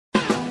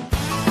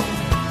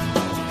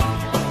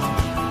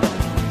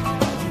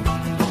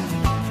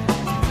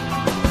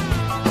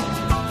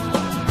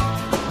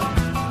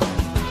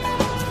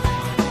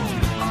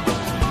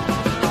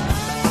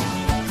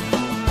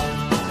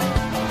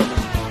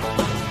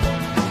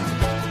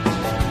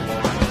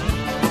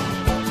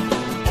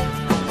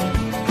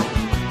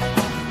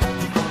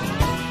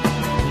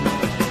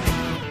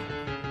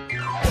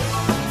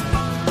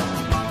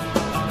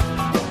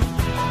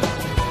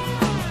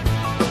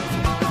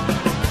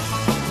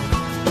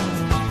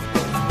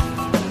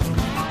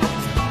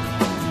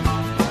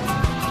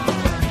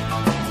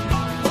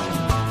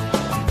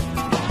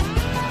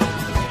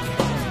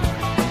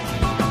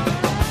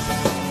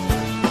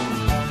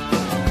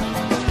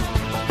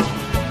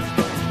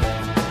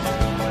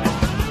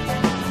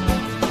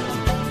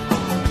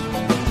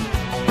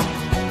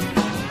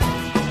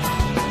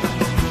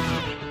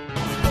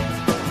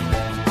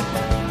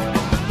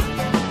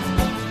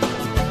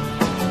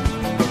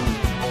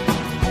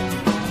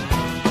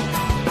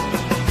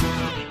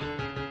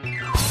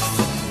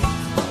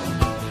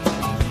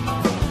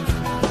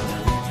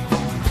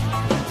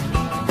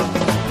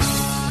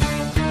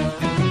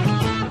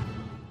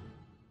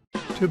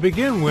To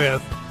begin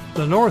with,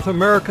 the North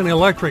American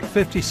Electric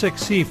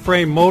 56C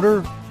frame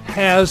motor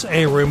has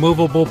a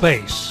removable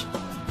base.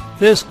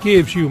 This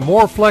gives you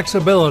more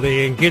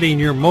flexibility in getting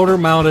your motor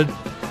mounted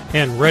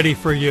and ready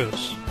for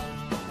use.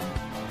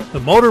 The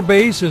motor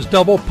base is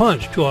double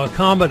punched to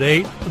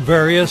accommodate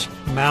various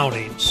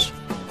mountings.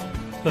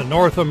 The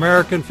North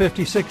American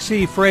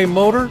 56C frame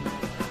motor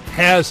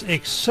has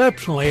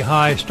exceptionally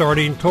high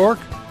starting torque,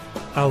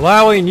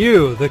 allowing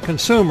you, the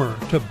consumer,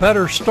 to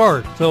better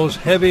start those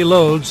heavy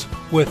loads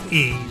with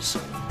ease.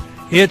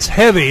 Its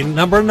heavy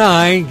number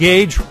 9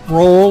 gauge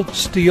rolled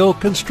steel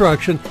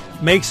construction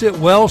makes it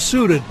well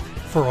suited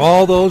for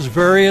all those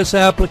various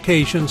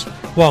applications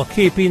while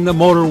keeping the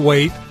motor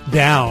weight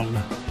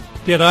down.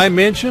 Did I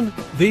mention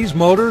these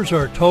motors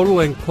are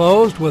total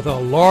enclosed with a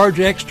large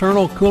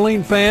external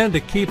cooling fan to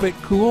keep it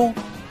cool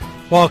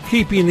while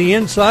keeping the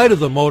inside of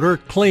the motor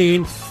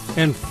clean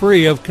and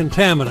free of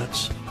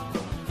contaminants.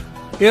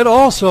 It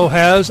also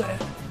has,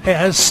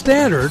 as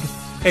standard,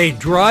 a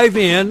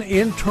drive-in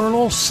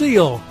internal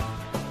seal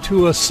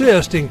to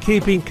assist in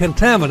keeping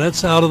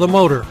contaminants out of the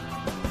motor.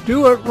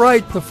 Do it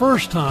right the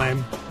first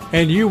time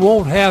and you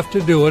won't have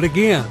to do it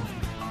again.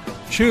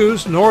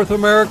 Choose North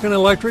American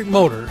Electric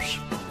Motors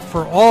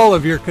for all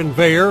of your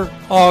conveyor,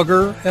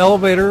 auger,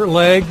 elevator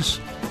legs,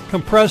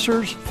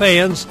 compressors,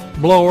 fans,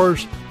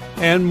 blowers,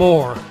 and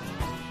more.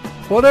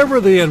 Whatever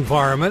the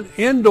environment,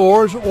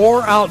 indoors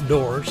or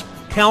outdoors,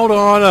 count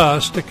on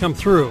us to come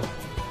through.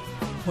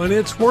 When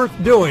it's worth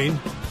doing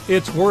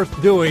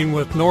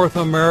with North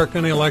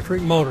American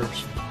Electric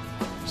Motors.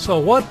 So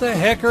what the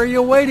heck are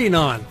you waiting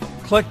on?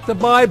 Click the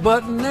buy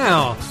button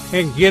now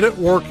and get it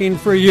working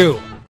for you.